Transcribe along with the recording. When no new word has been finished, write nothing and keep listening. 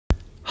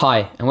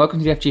Hi, and welcome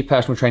to the FG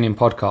Personal Training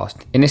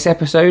Podcast. In this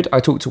episode, I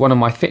talked to one of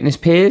my fitness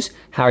peers,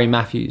 Harry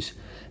Matthews,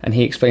 and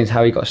he explains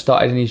how he got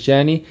started in his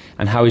journey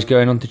and how he's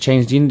going on to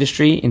change the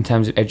industry in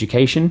terms of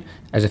education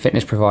as a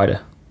fitness provider.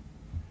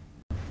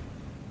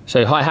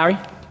 So, hi Harry.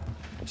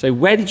 So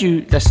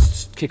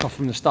let's kick off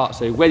from the start.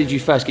 So where did you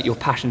first get your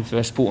passion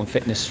for sport and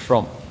fitness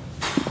from?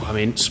 I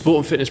mean, sport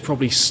and fitness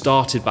probably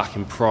started back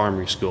in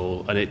primary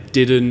school, and it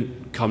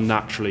didn't come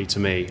naturally to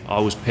me.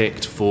 I was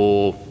picked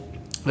for,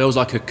 there was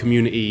like a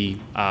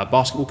community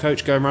basketball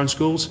coach going around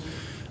schools,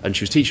 and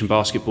she was teaching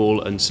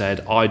basketball and said,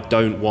 I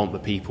don't want the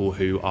people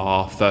who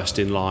are first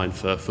in line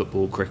for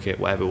football, cricket,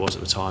 whatever it was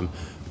at the time.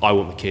 I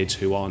want the kids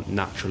who aren't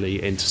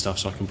naturally into stuff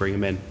so I can bring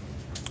them in.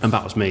 And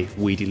that was me,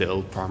 weedy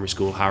little primary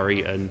school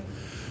Harry, and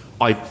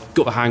I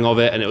got the hang of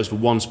it, and it was the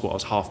one sport I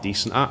was half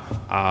decent at.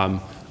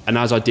 And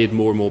as I did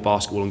more and more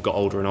basketball and got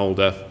older and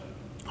older,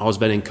 I was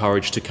then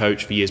encouraged to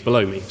coach for years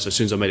below me. So as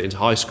soon as I made it into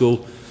high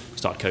school, I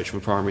started coaching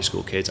for primary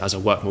school kids. As I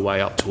worked my way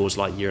up towards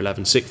like year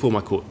 11, sixth form,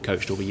 I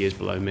coached all the years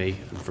below me,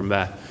 and from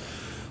there.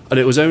 And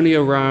it was only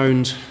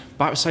around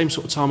about the same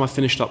sort of time I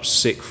finished up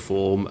sixth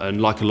form,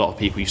 and like a lot of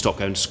people, you stop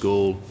going to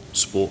school,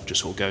 sport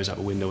just sort of goes out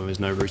the window and there's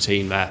no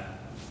routine there.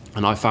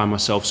 And I found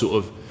myself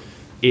sort of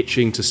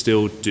itching to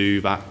still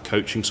do that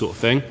coaching sort of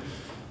thing.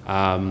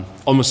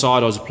 On the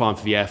side, I was applying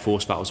for the Air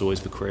Force. That was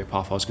always the career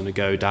path I was going to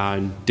go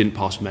down. Didn't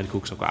pass for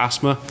medical because I've got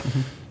asthma.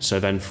 So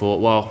then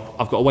thought, well,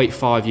 I've got to wait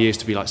 5 years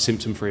to be like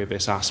symptom free of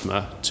this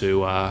asthma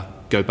to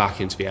go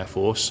back into the Air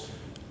Force.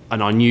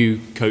 And I knew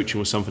coaching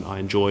was something I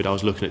enjoyed. I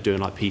was looking at doing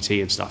like PT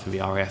and stuff in the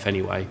RAF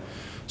anyway.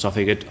 So I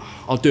figured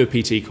I'll do a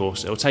PT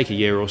course. It'll take a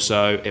year or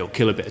so. It'll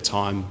kill a bit of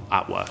time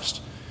at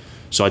worst.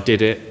 So I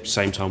did it,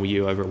 same time with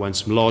you over at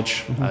Wensum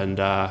Lodge. And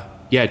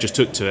just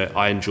took to it.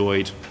 I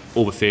enjoyed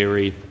all the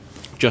theory,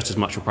 just as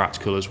much for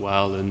practical as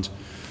well, and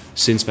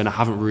since then I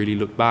haven't really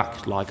looked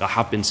back. Like, I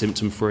have been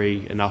symptom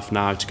free enough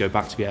now to go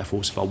back to the Air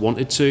Force if I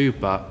wanted to,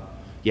 but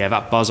yeah,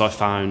 that buzz I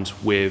found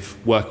with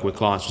working with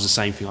clients was the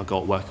same thing I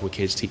got working with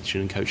kids,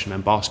 teaching and coaching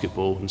them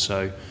basketball. And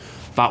so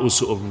that was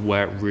sort of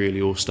where it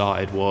really all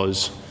started,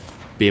 was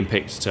being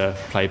picked to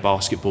play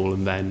basketball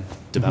and then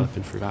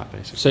developing through that,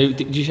 basically. So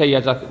did you say you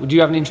had do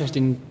you have an interest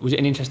in, was it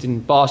an interest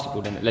in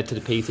basketball then that led to the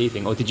PT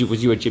thing, or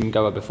was you a gym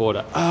goer before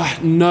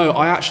that? No,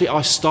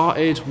 I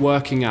started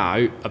working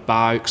out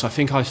because I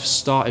think I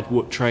started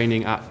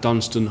training at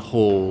Dunstan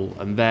Hall,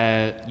 and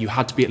there you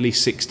had to be at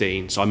least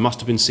 16. So I must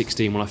have been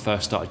 16 when I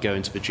first started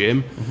going to the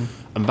gym.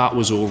 And that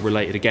was all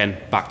related, again,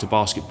 back to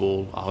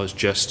basketball. I was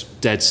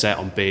just dead set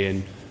on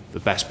being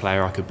the best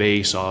player I could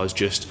be. So I was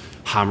just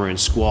hammering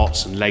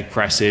squats and leg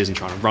presses and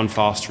trying to run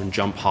faster and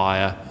jump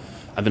higher.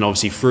 And then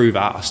obviously through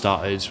that, I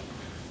started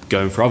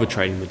going for other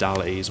training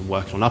modalities and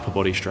working on upper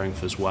body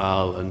strength as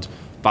well. And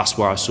that's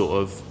where I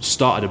sort of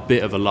started a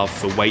bit of a love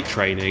for weight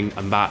training,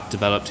 and that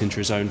developed into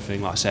its own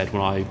thing, like I said,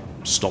 when I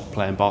stopped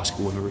playing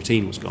basketball when the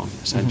routine was gone,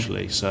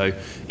 essentially. So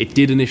it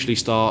did initially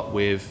start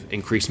with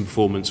increasing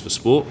performance for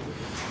sport.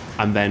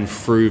 And then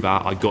through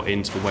that, I got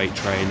into the weight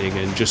training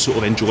and just sort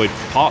of enjoyed,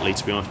 partly,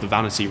 to be honest, the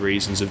vanity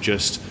reasons of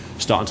just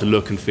starting to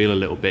look and feel a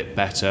little bit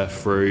better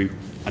through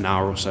an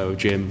hour or so of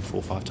gym 4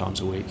 or 5 times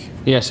a week.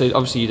 Yeah, so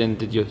obviously you then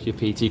did your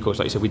PT course,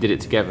 like you said, we did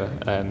it together.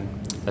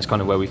 That's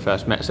kind of where we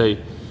first met. So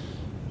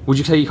would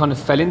you say you kind of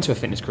fell into a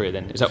fitness career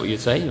then? Is that what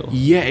you'd say? Or?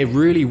 Yeah, it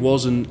really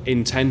wasn't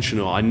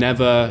intentional. I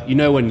never, you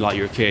know, when like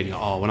you're a kid, you're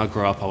like, oh, when I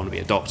grow up I want to be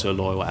a doctor, a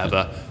lawyer,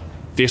 whatever.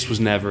 This was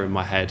never in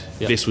my head.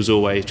 Yep. This was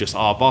always just,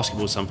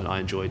 basketball is something I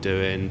enjoy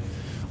doing.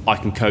 I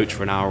can coach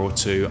for an hour or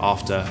two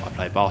after I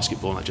play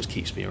basketball, and that just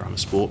keeps me around the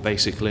sport,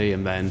 basically.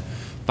 And then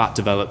that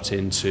developed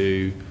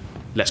into,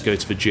 let's go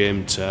to the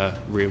gym to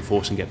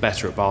reinforce and get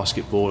better at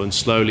basketball. And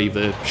slowly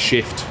the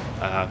shift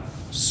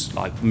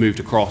moved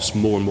across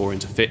more and more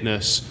into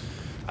fitness.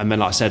 And then,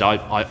 like I said,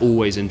 I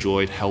always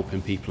enjoyed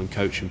helping people and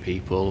coaching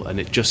people, and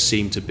it just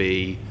seemed to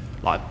be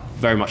like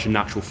very much a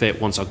natural fit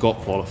once I got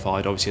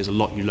qualified. Obviously there's a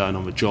lot you learn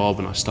on the job,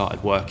 and I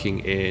started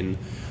working in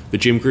the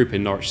gym group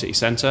in Norwich City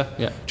Centre,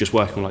 just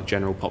working on like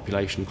general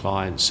population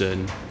clients.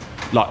 And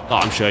like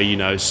I'm sure you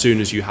know, as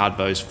soon as you had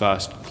those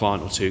first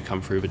client or two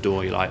come through the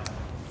door, you're like,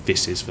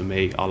 this is for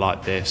me, I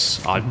like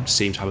this. I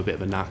seem to have a bit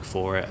of a knack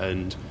for it,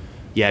 and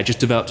yeah, just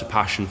developed a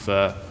passion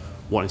for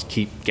wanting to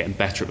keep getting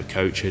better at the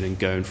coaching and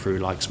going through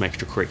like some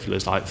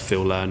extracurriculars like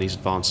Phil Learney's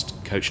Advanced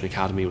Coaching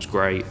Academy was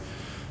great.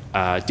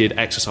 Did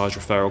exercise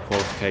referral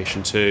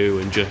qualification too,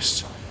 and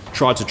just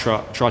tried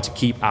to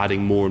keep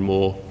adding more and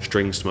more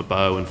strings to my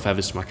bow and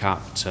feathers to my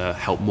cap to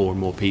help more and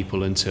more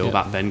people, until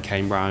that then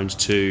came round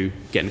to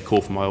getting a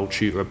call from my old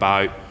tutor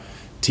about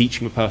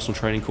teaching a personal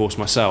training course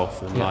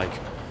myself. And like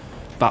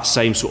that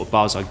same sort of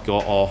buzz I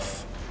got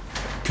off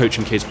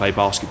coaching kids play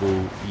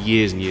basketball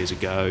years and years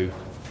ago,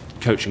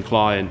 coaching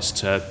clients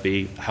to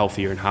be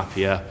healthier and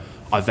happier,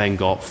 I then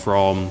got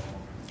from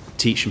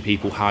teaching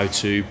people how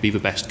to be the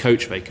best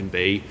coach they can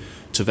be,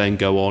 to then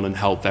go on and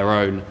help their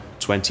own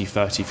 20,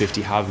 30,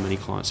 50, however many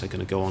clients they're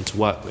going to go on to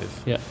work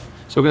with. Yeah.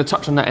 So we're going to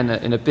touch on that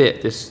in a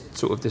bit,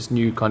 this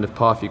new kind of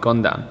path you've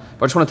gone down.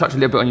 But I just want to touch a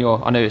little bit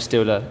on I know it's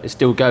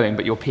still going,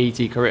 but your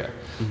PT career.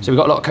 Mm-hmm. So we've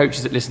got a lot of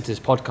coaches that listen to this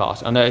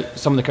podcast. I know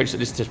some of the coaches that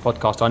listen to this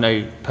podcast, I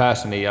know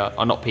personally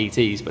are not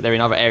PTs, but they're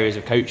in other areas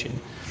of coaching.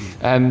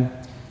 Mm-hmm.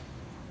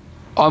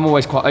 I'm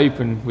always quite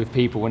open with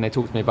people when they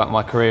talk to me about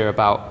my career,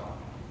 about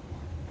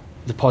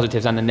the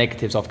positives and the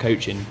negatives of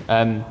coaching.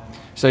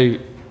 So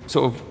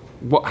sort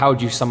of, how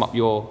would you sum up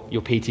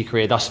your PT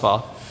career thus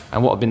far,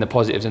 and what have been the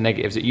positives and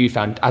negatives that you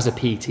found as a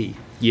PT?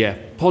 Yeah,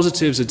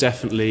 positives are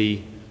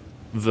definitely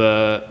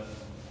the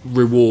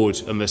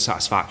reward and the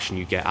satisfaction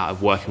you get out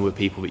of working with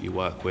people that you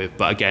work with.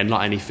 But again,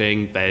 like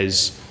anything,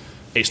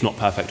 it's not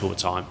perfect all the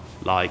time.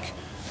 Like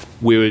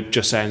we were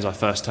just saying as I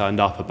first turned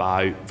up,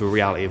 about the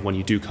reality of when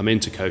you do come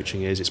into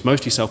coaching is it's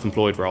mostly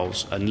self-employed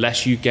roles.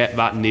 Unless you get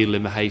that needle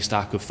in the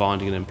haystack of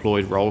finding an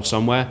employed role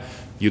somewhere,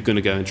 you're going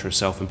to go into a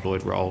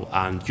self-employed role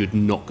and you're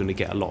not going to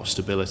get a lot of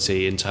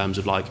stability in terms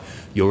of like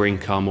your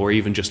income or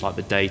even just like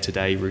the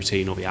day-to-day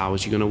routine or the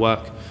hours you're going to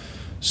work.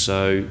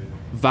 So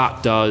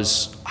that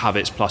does have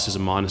its pluses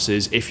and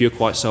minuses. If you're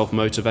quite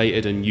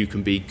self-motivated and you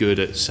can be good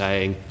at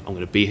saying, I'm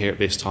going to be here at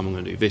this time, I'm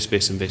going to do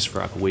this and this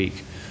throughout the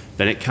week,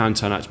 then it can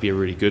turn out to be a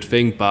really good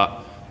thing.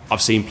 But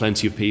I've seen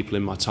plenty of people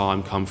in my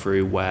time come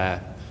through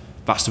where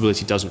that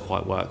stability doesn't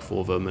quite work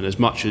for them. And as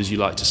much as you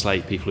like to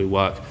slate people who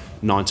work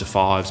 9 to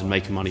 5s and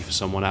making money for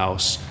someone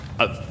else,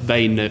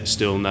 they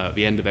still know at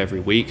the end of every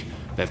week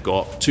they've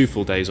got 2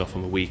 full days off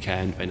on the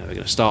weekend. They know they're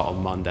going to start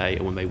on Monday,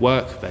 and when they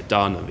work, they're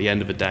done. At the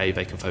end of the day,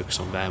 they can focus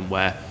on them,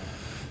 where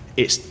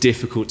it's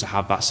difficult to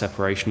have that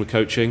separation with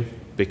coaching,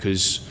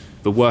 because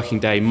the working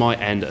day might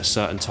end at a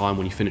certain time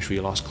when you finish with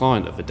your last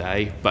client of the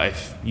day. But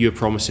if you're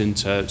promising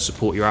to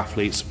support your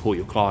athletes, support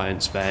your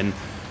clients, then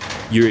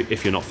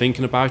if you're not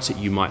thinking about it,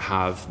 you might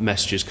have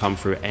messages come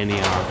through at any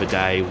hour of the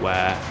day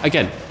where,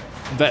 again,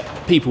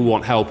 that people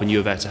want help and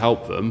you're there to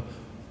help them,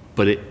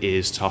 but it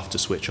is tough to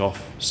switch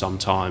off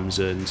sometimes.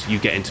 And you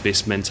get into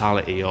this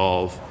mentality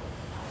of,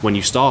 when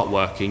you start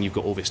working, you've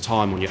got all this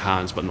time on your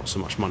hands but not so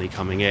much money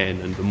coming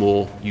in, and the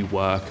more you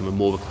work and the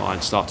more the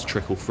clients start to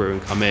trickle through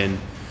and come in,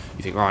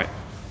 you think, right,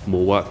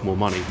 more work, more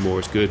money, more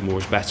is good, more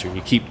is better, and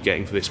you keep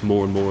getting for this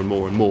more and more and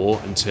more and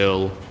more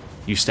until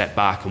you step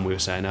back. And we were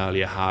saying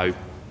earlier how,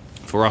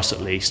 for us at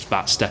least,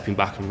 that stepping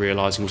back and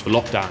realising was the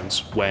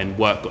lockdowns, when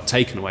work got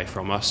taken away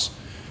from us,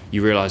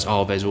 you realise,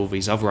 oh, there's all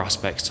these other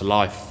aspects to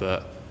life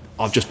that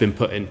I've just been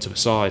putting to the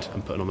side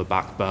and putting on the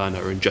back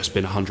burner and just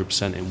been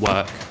 100% in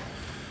work.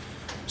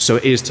 So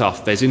it is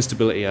tough. There's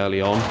instability early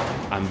on,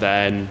 and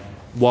then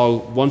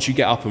once you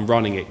get up and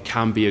running, it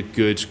can be a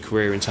good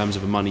career in terms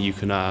of the money you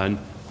can earn.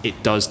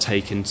 It does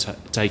take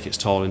its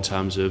toll in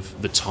terms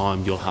of the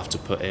time you'll have to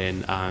put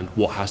in and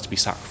what has to be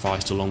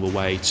sacrificed along the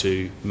way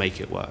to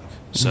make it work.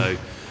 So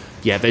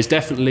yeah, there's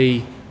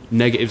definitely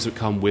negatives that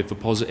come with the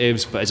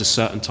positives, but as a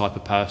certain type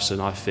of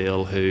person, I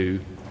feel, who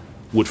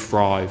would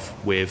thrive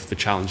with the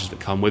challenges that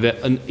come with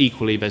it. And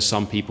equally, there's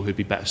some people who'd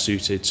be better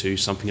suited to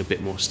something a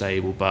bit more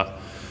stable. But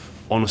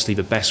honestly,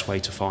 the best way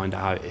to find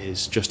out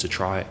is just to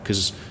try it,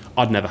 because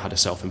I'd never had a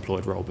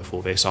self-employed role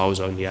before this. I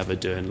was only ever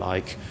doing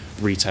like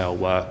retail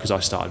work, because I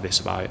started this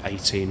about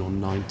 18 or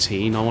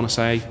 19, I want to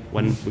say,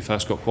 when we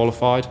first got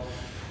qualified.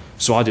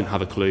 So I didn't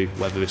have a clue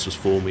whether this was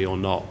for me or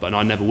not, but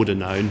I never would have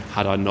known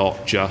had I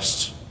not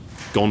just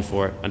gone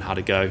for it and had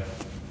a go.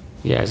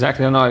 Yeah,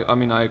 exactly. And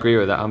I agree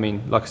with that. I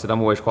mean, like I said,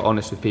 I'm always quite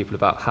honest with people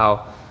about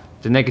how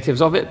the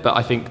negatives of it, but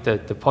I think the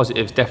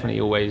positives definitely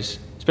always,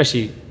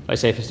 especially, like I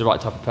say, if it's the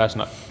right type of person,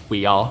 like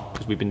we are,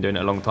 because we've been doing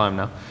it a long time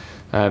now,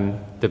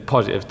 the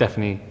positives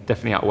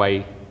definitely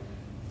outweigh,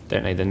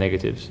 don't they, the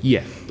negatives.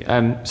 Yeah.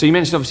 So you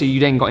mentioned, obviously,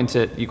 you got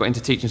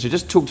into teaching. So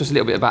just talk to us a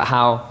little bit about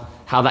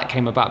how that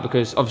came about,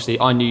 because obviously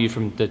I knew you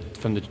from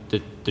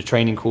the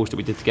training course that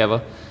we did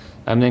together.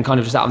 And then kind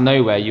of just out of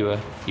nowhere, you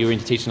were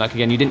into teaching. Like,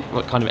 again, you didn't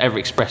kind of ever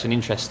express an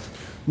interest.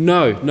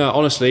 No,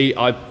 honestly,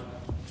 I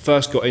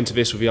first got into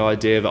this with the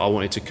idea that I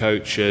wanted to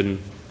coach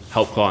and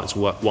help clients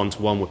work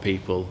one-to-one with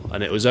people.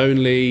 And it was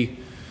only,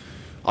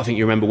 I think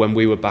you remember when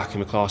we were back in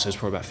the class, there's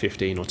probably about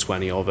 15 or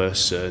 20 of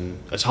us. And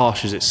as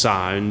harsh as it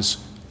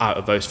sounds, out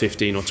of those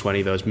 15 or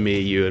 20, there was me,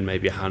 you, and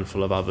maybe a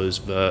handful of others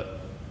that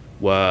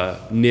were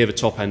near the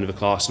top end of the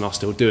class and are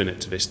still doing it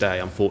to this day.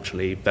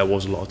 Unfortunately, there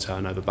was a lot of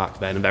turnover back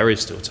then, and there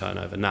is still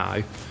turnover now.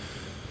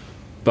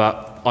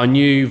 But I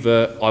knew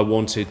that I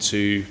wanted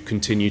to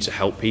continue to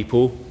help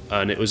people,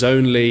 and it was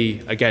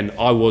only, again,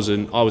 I was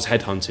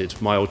headhunted.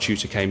 My old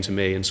tutor came to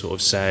me and sort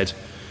of said,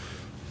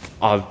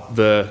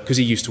 because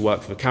he used to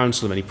work for the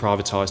council and then he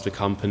privatised the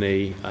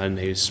company, and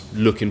he was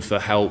looking for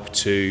help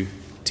to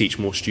teach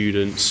more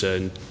students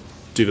and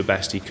do the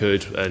best he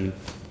could and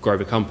grow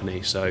the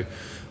company. So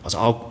I was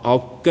like,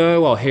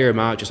 I'll hear him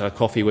out, just had a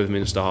coffee with him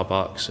in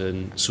Starbucks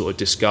and sort of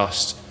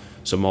discussed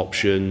some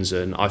options.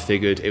 And I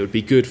figured it would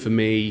be good for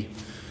me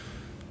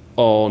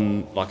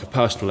on like a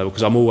personal level,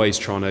 because I'm always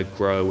trying to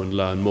grow and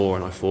learn more.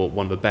 And I thought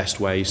one of the best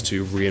ways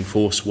to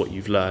reinforce what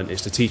you've learned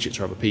is to teach it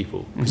to other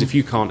people. Because if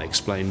you can't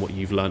explain what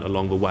you've learned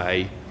along the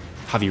way,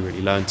 have you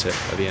really learnt it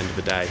at the end of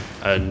the day?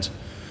 And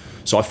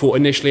So I thought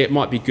initially it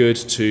might be good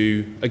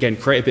to, again,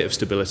 create a bit of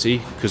stability,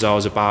 because I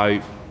was about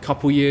a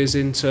couple years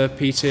into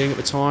PTing at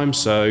the time.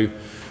 So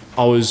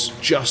I was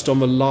just on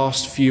the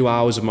last few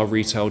hours of my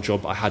retail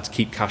job. I had to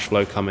keep cash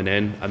flow coming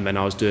in, and then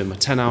I was doing my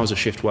 10 hours of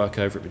shift work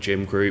over at the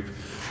gym group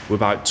with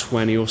about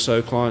 20 or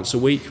so clients a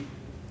week.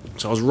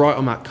 So I was right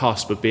on that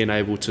cusp of being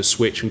able to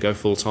switch and go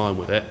full time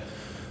with it,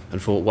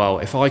 and thought, well,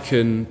 if I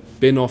can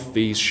bin off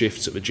these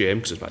shifts at the gym,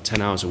 because it's about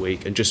 10 hours a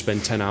week, and just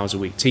spend 10 hours a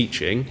week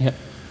teaching,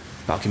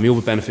 that'll give me all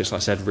the benefits, like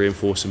I said,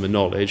 reinforcing the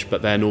knowledge,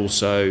 but then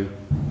also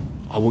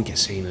I won't get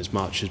seen as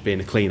much as being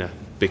a cleaner,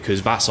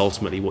 because that's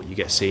ultimately what you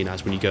get seen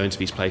as when you go into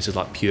these places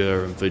like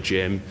Pure and the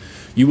gym.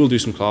 You will do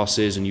some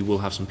classes and you will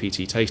have some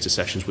PT taster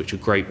sessions, which are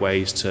great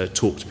ways to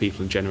talk to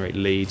people and generate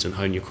leads and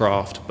hone your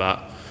craft,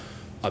 but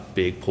a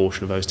big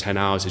portion of those 10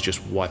 hours is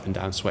just wiping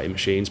down sweaty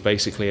machines,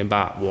 basically, and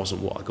that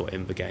wasn't what I got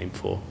in the game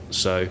for.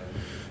 So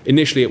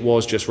initially it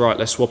was just, right,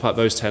 let's swap out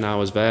those 10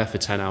 hours there for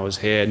 10 hours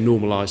here,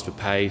 normalise the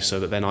pay so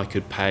that then I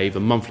could pay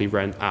the monthly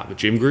rent at the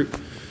gym group.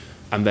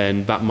 And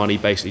then that money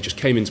basically just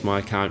came into my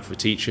account for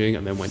teaching,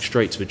 and then went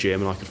straight to the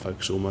gym, and I could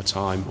focus all my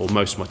time, or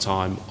most of my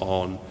time,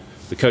 on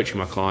the coaching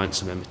of my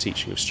clients and then the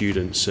teaching of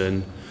students.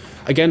 And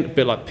again, a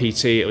bit like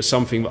PT, it was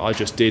something that I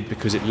just did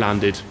because it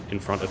landed in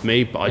front of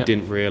me, but I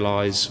didn't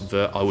realise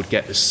that I would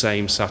get the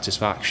same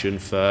satisfaction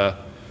for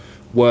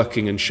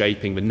working and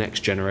shaping the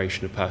next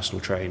generation of personal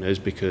trainers,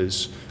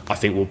 because I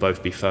think we'll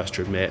both be first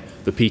to admit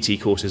the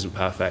PT course isn't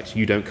perfect.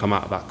 You don't come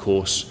out of that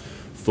course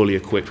fully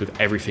equipped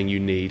with everything you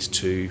need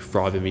to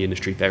thrive in the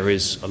industry. There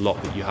is a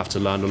lot that you have to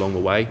learn along the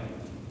way.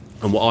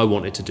 And what I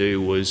wanted to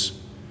do was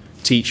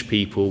teach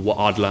people what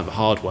I'd learned the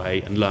hard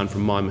way and learn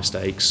from my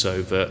mistakes,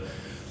 so that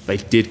they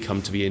did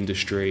come to the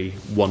industry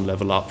one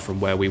level up from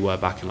where we were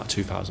back in like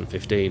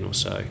 2015 or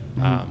so.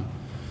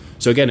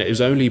 So again, it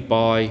was only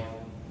by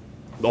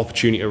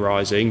opportunity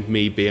arising,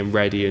 me being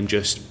ready and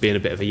just being a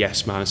bit of a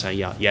yes man and saying,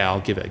 yeah,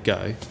 I'll give it a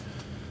go,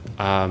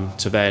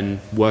 to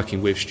then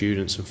working with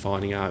students and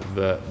finding out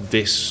that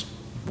this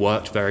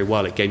worked very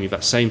well. It gave me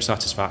that same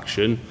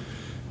satisfaction.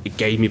 It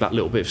gave me that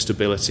little bit of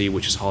stability,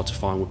 which is hard to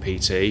find with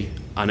PT,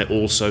 and it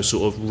also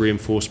sort of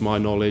reinforced my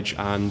knowledge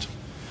and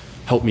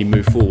helped me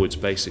move forwards,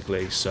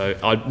 basically. So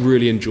I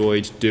really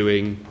enjoyed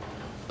doing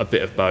a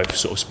bit of both,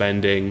 sort of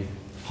spending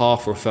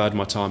half or a third of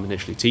my time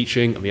initially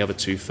teaching and the other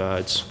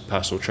 2/3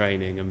 personal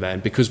training. And then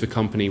because the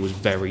company was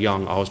very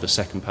young, I was the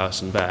second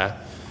person there.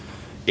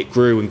 It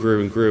grew and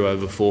grew and grew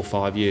over 4 or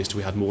 5 years till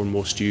we had more and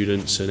more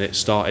students, and it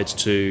started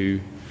to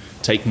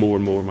take more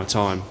and more of my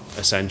time,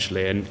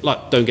 essentially. And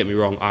like, don't get me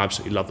wrong, I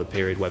absolutely love the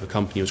period where the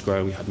company was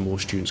growing. We had more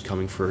students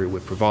coming through, we're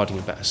providing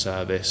a better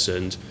service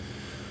and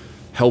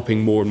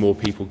helping more and more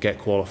people get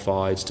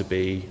qualified to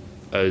be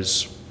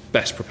as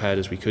best prepared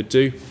as we could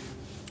do.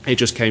 It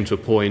just came to a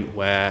point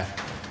where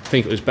I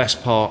think it was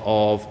best part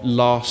of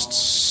last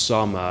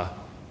summer,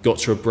 got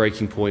to a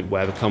breaking point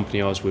where the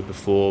company I was with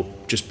before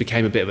just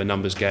became a bit of a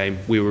numbers game.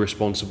 We were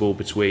responsible,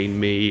 between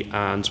me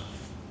and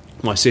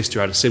my sister, who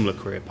had a similar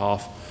career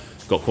path,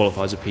 got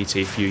qualified as a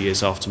PT a few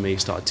years after me,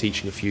 started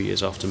teaching a few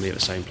years after me at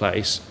the same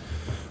place.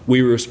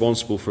 We were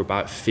responsible for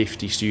about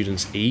 50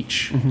 students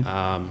each,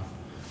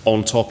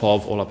 on top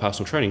of all our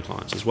personal training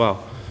clients as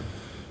well.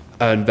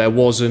 And there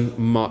wasn't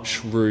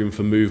much room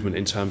for movement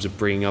in terms of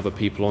bringing other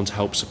people on to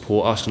help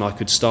support us. And I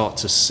could start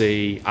to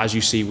see, as you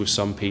see with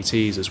some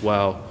PTs as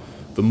well,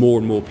 the more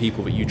and more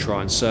people that you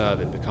try and serve,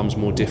 it becomes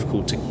more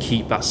difficult to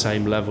keep that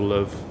same level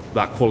of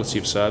that quality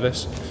of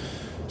service.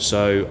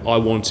 So I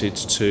wanted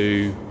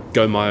to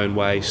go my own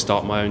way,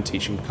 start my own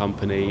teaching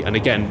company, and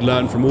again,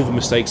 learn from all the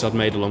mistakes I'd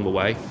made along the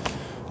way,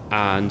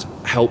 and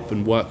help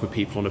and work with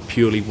people on a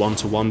purely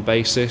one-to-one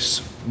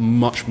basis,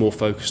 much more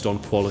focused on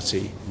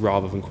quality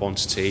rather than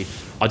quantity.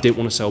 I didn't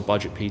want to sell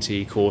budget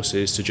PT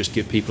courses to just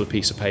give people a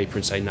piece of paper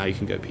and say, now you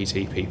can go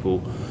PT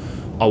people.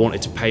 I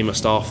wanted to pay my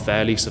staff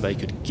fairly so they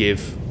could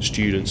give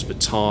students the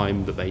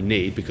time that they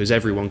need, because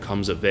everyone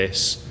comes at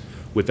this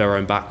with their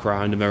own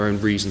background and their own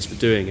reasons for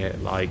doing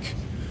it. Like,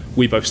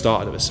 we both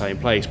started at the same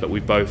place, but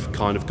we've both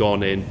kind of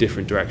gone in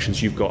different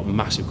directions. You've got a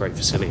massive, great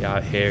facility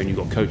out here and you've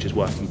got coaches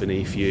working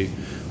beneath you.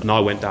 And I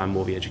went down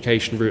more the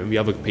education route, and the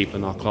other people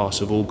in our class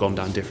have all gone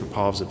down different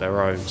paths of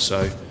their own.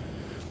 So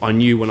I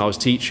knew when I was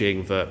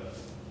teaching that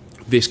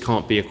this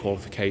can't be a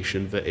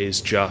qualification that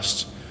is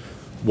just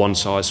one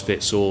size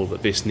fits all,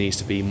 that this needs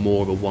to be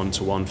more of a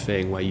one-to-one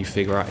thing where you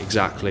figure out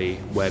exactly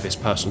where this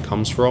person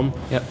comes from,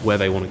 where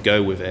they want to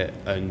go with it.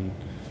 And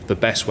the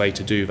best way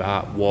to do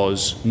that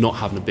was not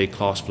having a big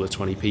class full of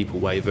 20 people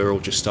where they're all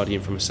just studying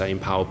from the same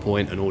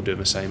PowerPoint and all doing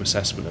the same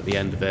assessment at the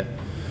end of it.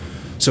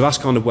 So that's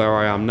kind of where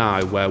I am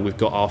now, where we've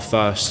got our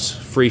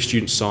first 3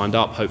 students signed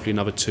up, hopefully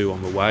another 2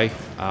 on the way.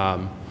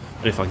 And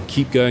if I can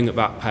keep going at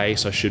that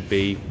pace, I should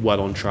be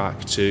well on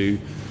track to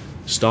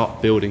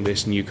start building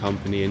this new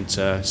company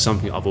into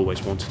something I've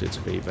always wanted it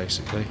to be,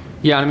 basically.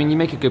 Yeah, I mean, you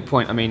make a good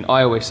point. I mean,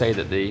 I always say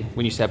that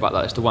when you say about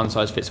that, it's the one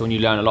size fits all, and you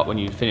learn a lot when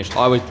you finish.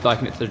 I always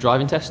liken it to the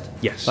driving test.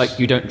 Yes. Like,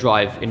 you don't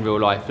drive in real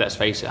life, let's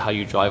face it, how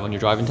you drive on your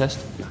driving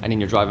test and in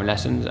your driving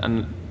lessons.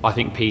 And I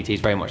think PT is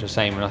very much the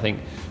same. And I think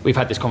we've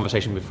had this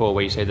conversation before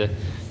where you say the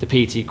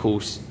PT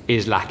course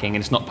is lacking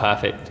and it's not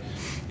perfect.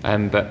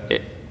 But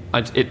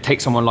it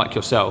takes someone like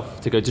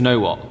yourself to go, do you know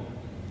what?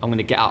 I'm going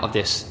to get out of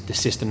the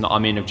system that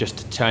I'm in of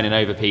just turning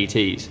over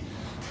PTs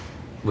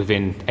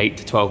within 8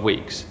 to 12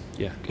 weeks.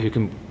 Yeah. You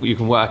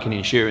can work in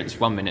insurance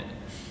 1 minute,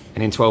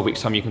 and in 12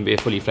 weeks' time you can be a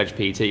fully fledged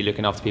PT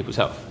looking after people's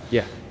health.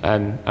 Yeah.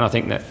 And I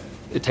think that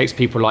it takes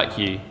people like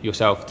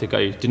yourself to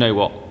go, do you know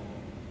what?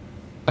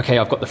 Okay,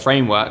 I've got the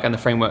framework, and the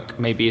framework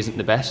maybe isn't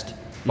the best,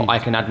 but I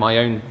can add my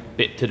own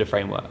bit to the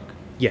framework.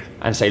 Yeah.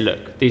 And say,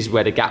 look, these is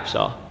where the gaps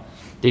are.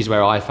 These is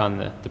where I found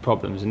the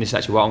problems, and this is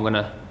actually what I'm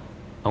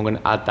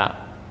gonna add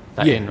that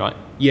in, right?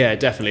 Yeah,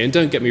 definitely. And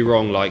don't get me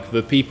wrong, like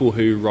the people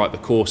who write the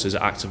courses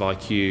at Active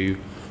IQ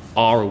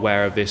are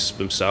aware of this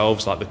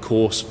themselves. Like the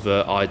course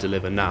that I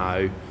deliver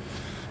now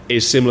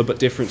is similar but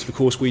different to the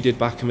course we did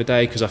back in the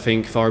day, because I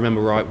think, if I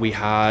remember right, we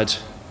had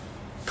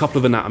a couple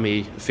of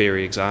anatomy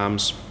theory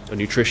exams, a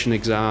nutrition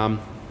exam,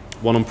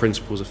 one on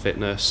principles of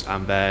fitness,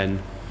 and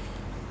then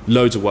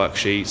loads of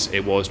worksheets.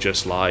 It was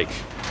just like,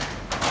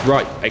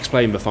 right,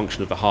 explain the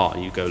function of the heart,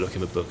 and you go look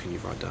in the book and you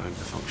write down the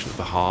function of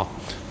the heart.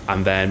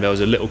 And then there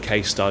was a little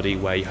case study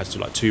where you had to do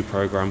like 2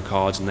 program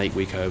cards, an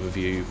 8-week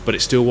overview, but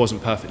it still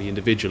wasn't perfectly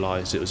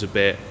individualized. It was a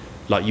bit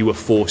like you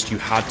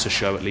had to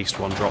show at least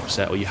 1 drop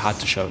set, or you had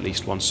to show at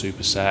least 1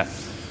 superset,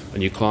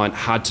 and your client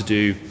had to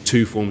do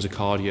 2 forms of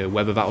cardio,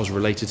 whether that was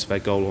related to their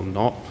goal or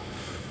not.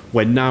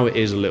 Where now it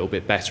is a little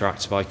bit better,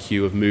 Active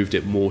IQ have moved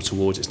it more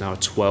towards, it's now a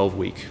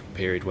 12-week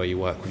period where you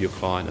work with your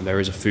client, and there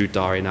is a food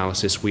diary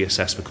analysis. We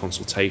assess for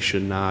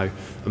consultation now,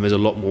 and there's a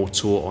lot more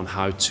taught on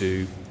how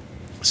to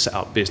set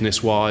up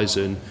business-wise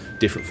and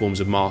different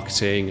forms of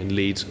marketing and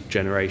lead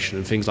generation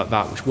and things like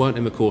that, which weren't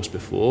in the course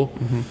before.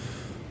 Mm-hmm.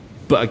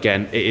 But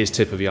again, it is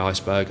tip of the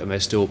iceberg, and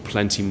there's still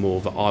plenty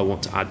more that I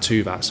want to add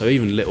to that. So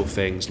even little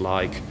things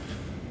like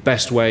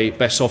best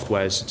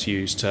softwares to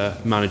use to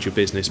manage your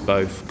business,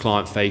 both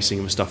client-facing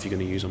and the stuff you're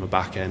going to use on the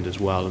back end as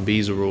well. And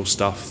these are all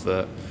stuff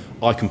that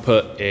I can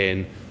put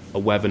in a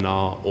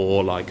webinar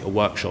or like a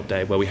workshop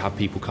day where we have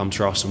people come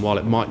to us, and while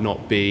it might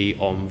not be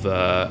on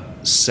the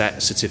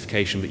set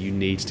certification that you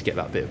need to get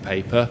that bit of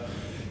paper,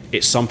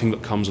 it's something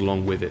that comes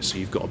along with it, so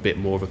you've got a bit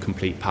more of a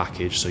complete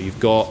package. So you've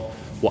got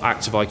what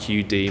Active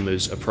IQ deem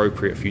as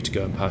appropriate for you to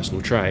go and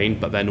personal train,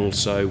 but then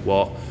also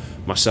what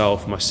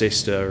myself, my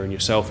sister and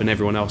yourself and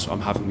everyone else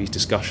I'm having these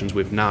discussions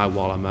with now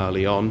while I'm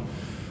early on,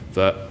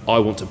 that I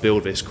want to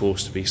build this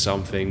course to be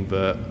something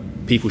that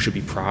people should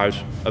be proud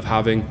of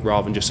having,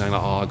 rather than just saying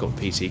like, oh, I got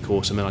a PT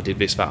course and then I did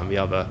this, that and the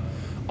other.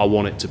 I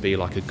want it to be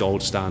like a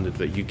gold standard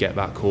that you get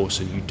that course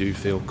and you do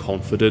feel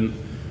confident,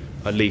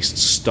 at least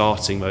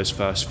starting those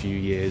first few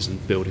years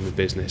and building the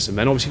business. And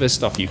then obviously there's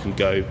stuff you can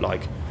go,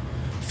 like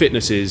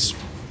fitness is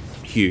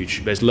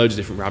huge. There's loads of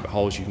different rabbit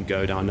holes you can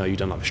go down. I know you've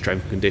done like the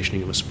strength and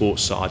conditioning and the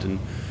sports side, and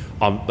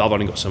I've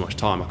only got so much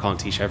time. I can't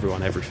teach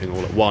everyone everything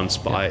all at once,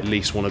 but I at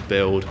least want to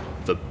build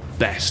the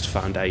best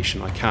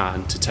foundation I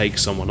can to take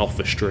someone off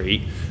the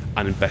street,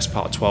 and in best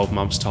part of 12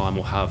 months time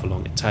or however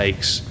long it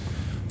takes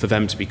for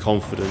them to be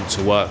confident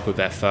to work with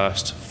their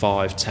first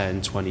 5,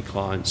 10, 20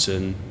 clients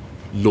and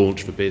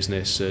launch the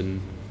business and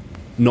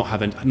not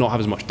have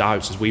as much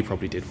doubts as we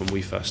probably did when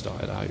we first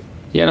started out.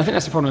 Yeah, and I think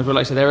that's the problem as well.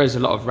 Like, so there is a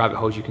lot of rabbit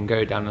holes you can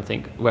go down. I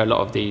think where a lot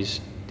of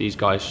these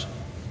guys,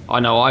 I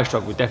know I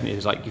struggle with definitely,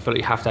 is like you feel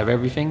like you have to have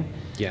everything.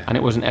 Yeah. And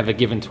it wasn't ever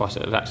given to us.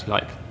 It was actually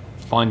like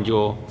find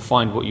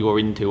what you're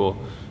into or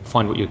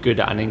find what you're good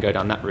at and then go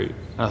down that route.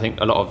 And I think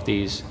a lot of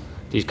these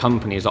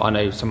companies, I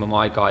know some of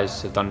my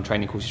guys have done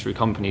training courses through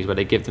companies where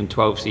they give them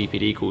 12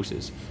 CPD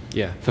courses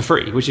for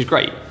free, which is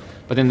great.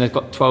 But then they've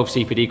got 12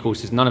 CPD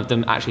courses, none of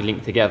them actually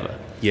link together.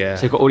 Yeah.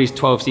 So they've got all these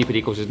 12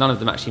 CPD courses, none of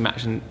them actually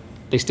match, and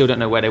they still don't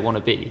know where they want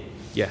to be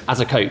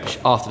as a coach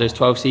after those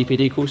 12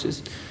 CPD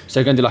courses. So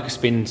they're going to do like a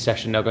spin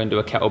session, they'll go and do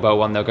a kettlebell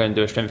one, they'll go and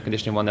do a strength and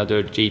conditioning one, they'll do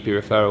a GP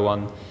referral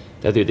one,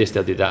 they'll do this,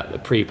 they'll do that, a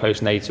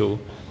pre-postnatal,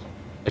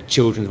 a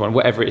children's one,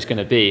 whatever it's going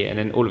to be. And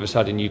then all of a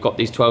sudden you've got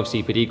these 12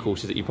 CPD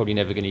courses that you're probably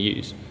never going to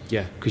use.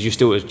 Yeah. Because you're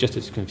still just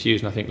as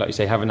confused. And I think, like you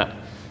say, having that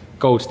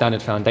gold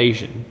standard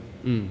foundation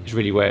is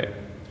really where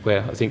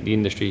I think the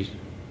industry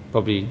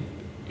probably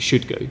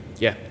should go.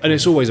 Yeah, and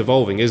it's always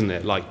evolving, isn't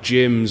it? Like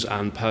gyms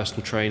and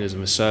personal trainers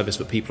and the service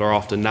that people are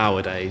after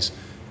nowadays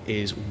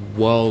is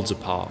worlds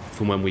apart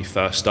from when we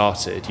first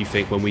started. You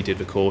think when we did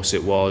the course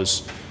it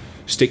was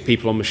stick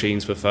people on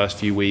machines for the first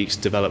few weeks,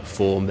 develop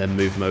form, then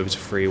move them over to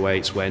free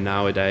weights, where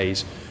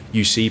nowadays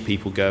you see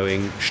people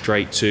going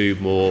straight to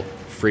more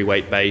free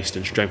weight based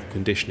and strength and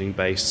conditioning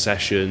based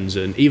sessions,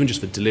 and even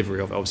just the delivery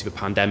of it. Obviously the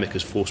pandemic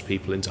has forced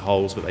people into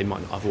holes that they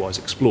might not otherwise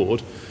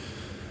explored.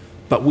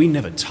 But we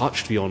never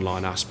touched the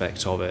online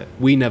aspect of it.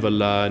 We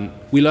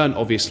learned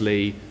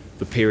obviously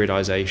the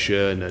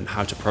periodization and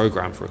how to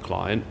program for a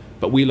client,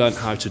 but we learned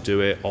how to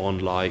do it on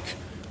like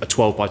a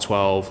 12 by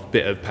 12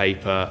 bit of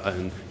paper,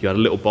 and you had a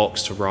little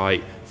box to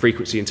write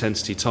frequency,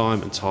 intensity,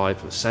 time and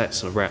type, and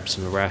sets and reps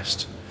and the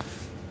rest.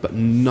 But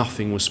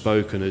nothing was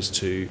spoken as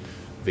to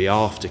the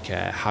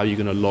aftercare, how you're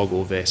going to log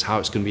all this, how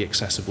it's going to be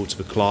accessible to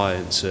the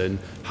clients, and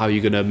how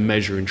you're going to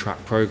measure and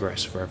track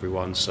progress for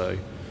everyone. So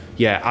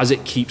yeah, as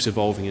it keeps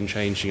evolving and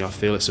changing, I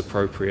feel it's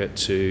appropriate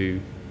to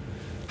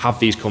have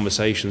these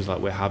conversations like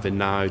we're having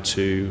now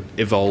to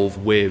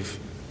evolve with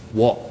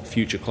what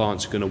future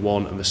clients are going to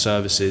want and the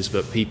services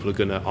that people are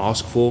going to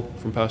ask for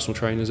from personal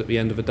trainers at the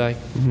end of the day.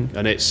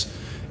 And it's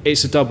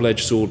a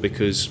double-edged sword,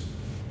 because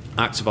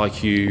Active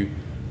IQ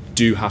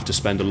do have to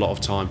spend a lot of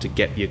time to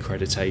get the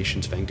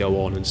accreditation to then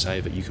go on and say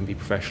that you can be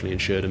professionally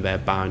insured and they're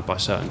bound by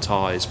certain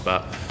ties.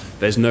 But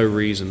there's no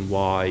reason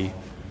why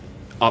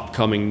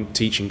upcoming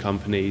teaching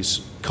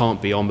companies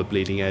can't be on the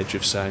bleeding edge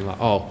of saying like,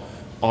 oh,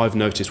 I've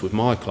noticed with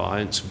my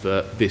clients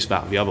that this,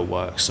 that, and the other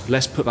works. So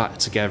let's put that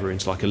together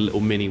into like a little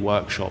mini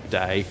workshop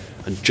day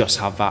and just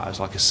have that as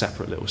like a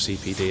separate little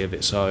CPD of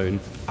its own,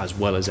 as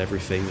well as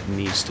everything that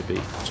needs to be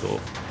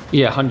taught.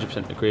 Yeah,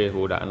 100% agree with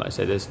all that. And like I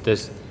said,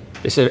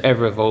 it's an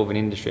ever-evolving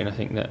industry, and I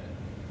think that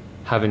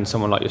having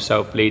someone like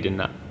yourself leading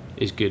that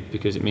is good,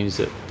 because it means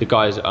that the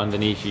guys that are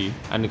underneath you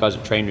and the guys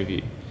that train with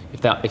you,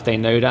 if they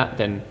know that,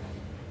 then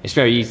it's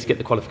very easy to get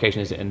the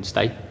qualifications and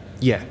stay.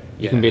 Yeah.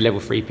 You can be a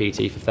level 3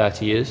 PT for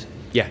 30 years.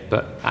 Yeah.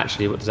 But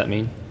actually, what does that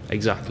mean?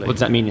 Exactly. What does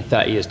that mean in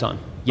 30 years' time?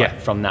 Yeah.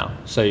 Like, from now.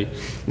 So,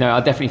 no, I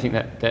definitely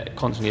think that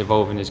constantly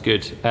evolving is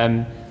good.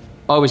 I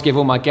always give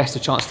all my guests a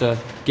chance to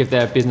give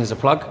their business a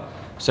plug.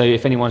 So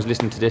if anyone's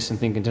listening to this and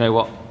thinking, do you know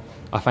what,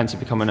 I fancy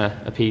becoming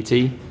a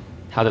PT,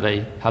 how do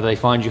they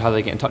find you? How do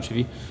they get in touch with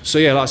you? So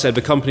yeah, like I said,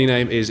 the company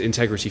name is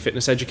Integrity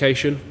Fitness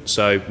Education.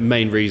 So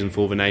main reason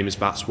for the name is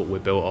that's what we're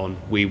built on.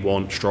 We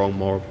want strong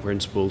moral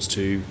principles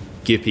to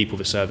give people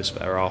the service that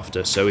they're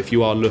after. So if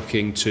you are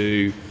looking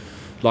to,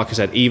 like I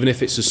said, even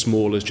if it's as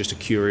small as just a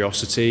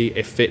curiosity,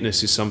 if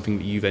fitness is something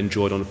that you've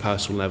enjoyed on a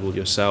personal level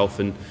yourself,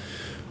 and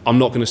I'm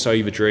not going to sell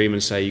you the dream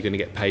and say you're going to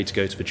get paid to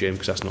go to the gym,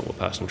 because that's not what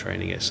personal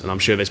training is. And I'm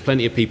sure there's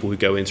plenty of people who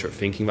go into it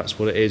thinking that's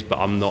what it is, but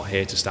I'm not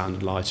here to stand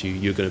and lie to you.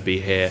 You're going to be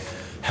here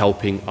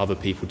helping other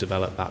people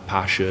develop that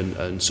passion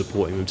and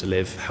supporting them to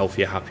live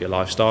healthier, happier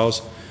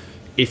lifestyles.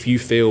 If you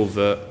feel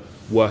that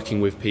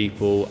working with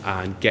people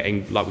and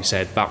getting, like we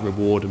said, that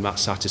reward and that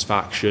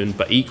satisfaction,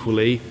 but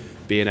equally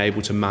being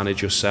able to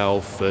manage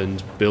yourself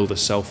and build a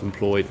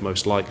self-employed,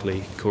 most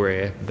likely,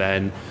 career,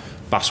 then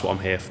that's what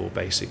I'm here for,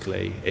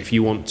 basically. If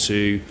you want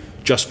to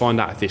just find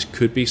out if this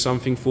could be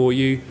something for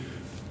you,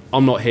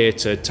 I'm not here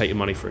to take your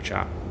money for a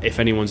chat. If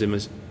anyone's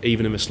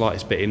even in the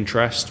slightest bit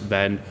interest,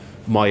 then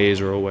my ears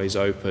are always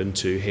open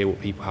to hear what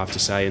people have to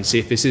say and see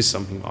if this is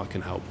something that I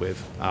can help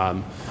with.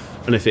 And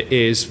if it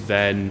is,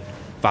 then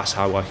that's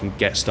how I can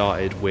get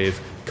started with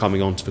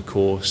coming onto the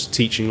course,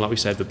 teaching, like we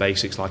said, the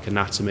basics like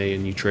anatomy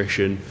and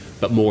nutrition,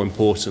 but more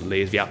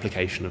importantly is the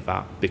application of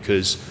that,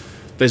 because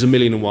there's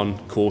 1,000,001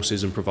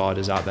 courses and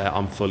providers out there.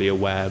 I'm fully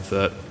aware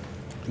that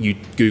you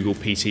Google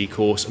PT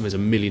course and there's a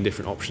million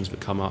different options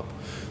that come up.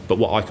 But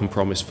what I can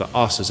promise for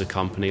us as a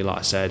company, like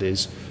I said,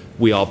 is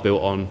we are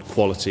built on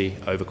quality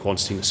over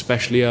quantity, and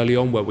especially early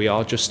on where we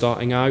are just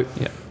starting out.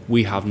 Yeah.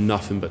 We have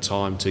nothing but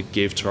time to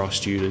give to our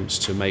students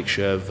to make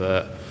sure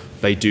that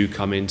they do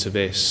come into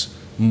this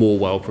more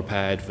well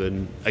prepared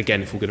than,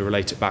 again, if we're going to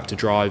relate it back to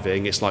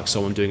driving, it's like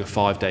someone doing a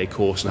 5-day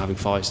course and having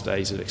 5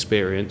 days of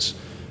experience.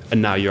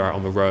 And now you're out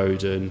on the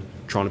road and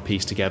trying to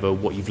piece together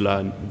what you've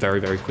learned very,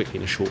 very quickly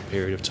in a short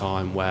period of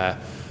time, where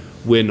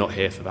we're not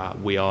here for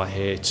that. We are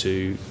here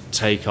to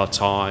take our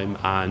time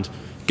and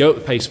go at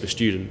the pace of a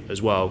student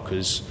as well,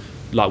 because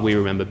like we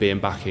remember being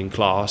back in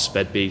class,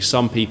 there'd be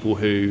some people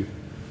who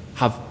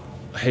have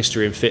a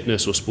history in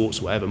fitness or sports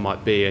or whatever it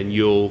might be, and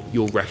you'll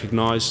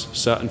recognise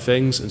certain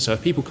things. And so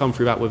if people come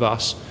through that with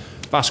us,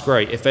 that's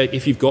great.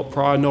 If you've got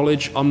prior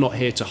knowledge, I'm not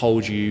here to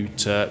hold you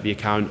to the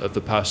account of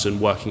the person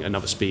working at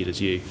another speed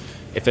as you.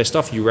 If there's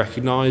stuff you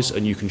recognise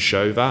and you can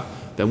show that,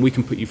 then we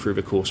can put you through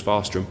the course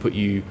faster and put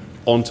you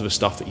onto the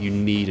stuff that you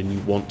need and you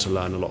want to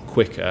learn a lot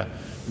quicker,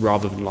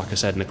 rather than, like I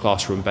said, in a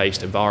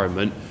classroom-based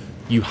environment,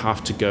 you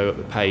have to go at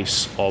the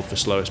pace of the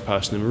slowest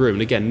person in the room.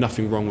 And again,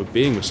 nothing wrong with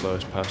being the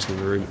slowest person in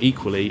the room.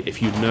 Equally,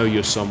 if you know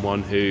you're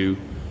someone who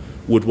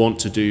would want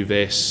to do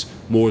this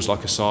more as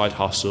like a side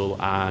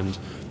hustle, and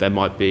there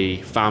might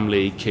be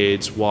family,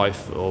 kids,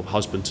 wife or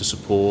husband to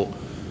support,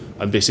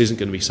 and this isn't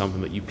going to be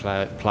something that you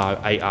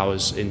plow 8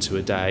 hours into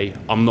a day,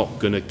 I'm not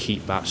going to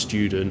keep that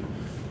student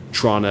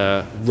trying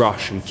to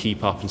rush and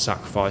keep up and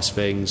sacrifice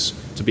things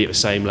to be at the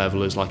same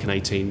level as like an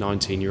 18,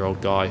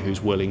 19-year-old guy who's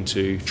willing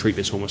to treat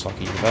this almost like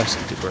a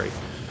university degree.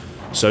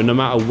 So no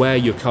matter where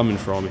you're coming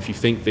from, if you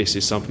think this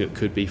is something that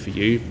could be for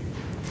you,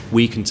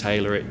 we can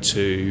tailor it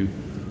to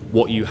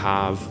what you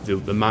have, the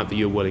amount that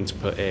you're willing to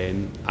put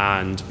in,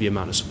 and the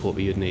amount of support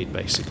that you'd need,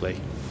 basically.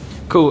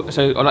 Cool.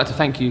 So I'd like to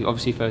thank you,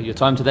 obviously, for your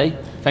time today.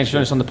 Thanks for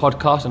joining us on the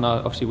podcast, and I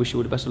obviously wish you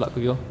all the best of luck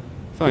with your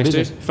Thanks,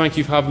 business. dude. Thank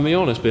you for having me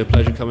on. It's been a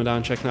pleasure coming down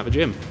and checking out the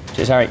gym.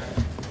 Cheers, Harry.